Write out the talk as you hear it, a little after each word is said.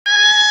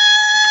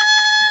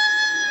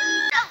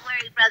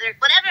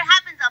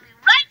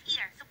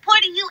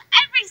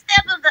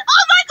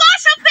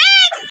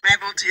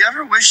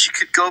wish you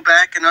could go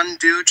back and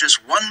undo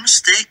just one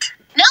mistake?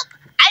 Nope,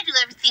 I do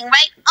everything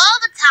right all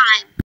the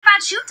time. What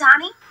about you,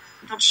 Donnie?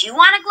 Don't you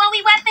want a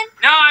glowy weapon?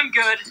 No, I'm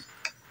good.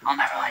 I'll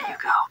never let you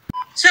go.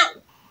 So,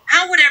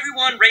 how would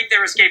everyone rate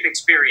their escape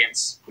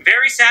experience?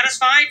 Very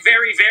satisfied?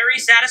 Very, very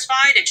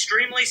satisfied?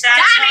 Extremely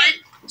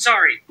satisfied?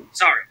 Sorry.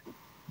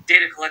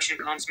 Data collection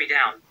calms me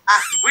down.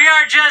 We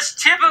are just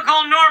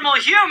typical normal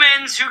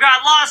humans who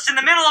got lost in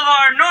the middle of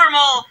our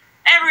normal,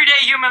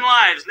 everyday human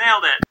lives.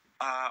 Nailed it.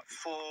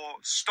 For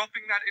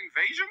stopping that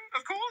invasion,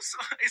 of course.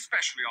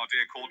 Especially our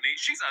dear Courtney.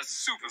 She's a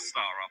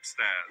superstar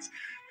upstairs.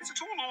 It's a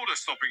tall order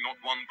stopping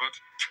not one but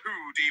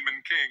two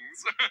demon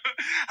kings.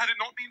 Had it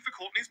not been for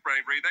Courtney's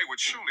bravery, they would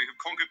surely have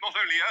conquered not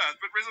only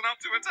Earth, but risen up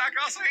to attack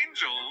us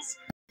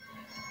angels.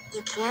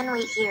 You can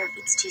wait here if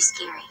it's too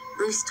scary.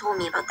 Luce told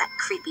me about that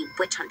creepy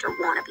witch hunter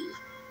wannabe.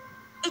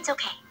 It's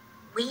okay.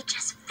 We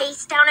just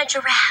face down a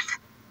giraffe.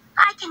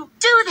 I can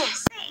do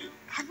this! Hey,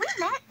 have we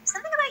met?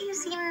 Something about you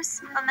seems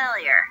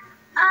familiar.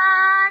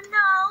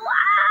 No,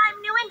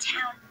 I'm new in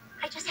town.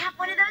 I just have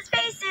one of those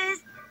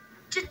faces.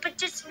 Just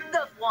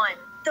the one.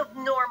 The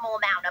normal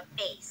amount of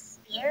face.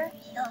 Here,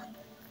 you'll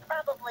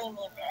probably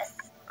need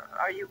this.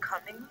 Are you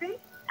coming, V?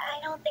 I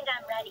don't think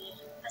I'm ready.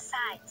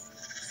 Besides,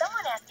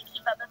 someone has to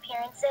keep up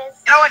appearances.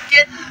 You know what,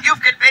 kid?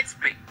 You've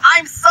convinced me.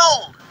 I'm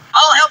sold.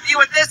 I'll help you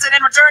with this, and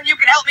in return, you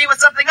can help me with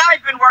something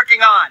I've been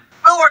working on.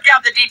 We'll work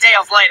out the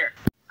details later.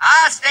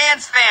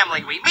 Stan's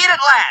family. We meet at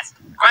last.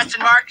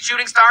 Question mark,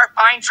 shooting star,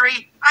 pine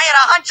tree. I had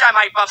a hunch I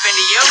might bump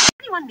into you. If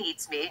anyone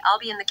needs me, I'll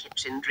be in the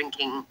kitchen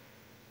drinking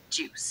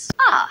juice.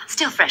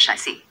 Still fresh, I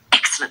see.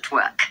 Excellent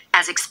work.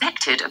 As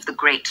expected of the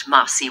great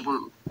Marcy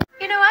Wu.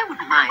 You know, I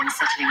wouldn't mind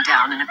settling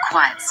down in a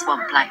quiet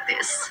swamp like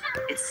this.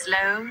 It's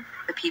slow,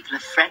 the people are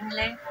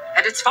friendly.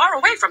 And it's far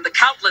away from the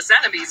countless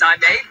enemies I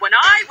made when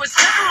I was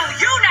General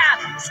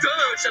Yunat,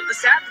 Scourge of the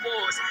Sand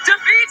Wars,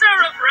 defeater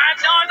of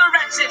Ragnar the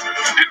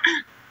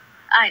Wretched.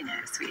 I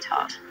know,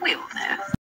 sweetheart. We all know.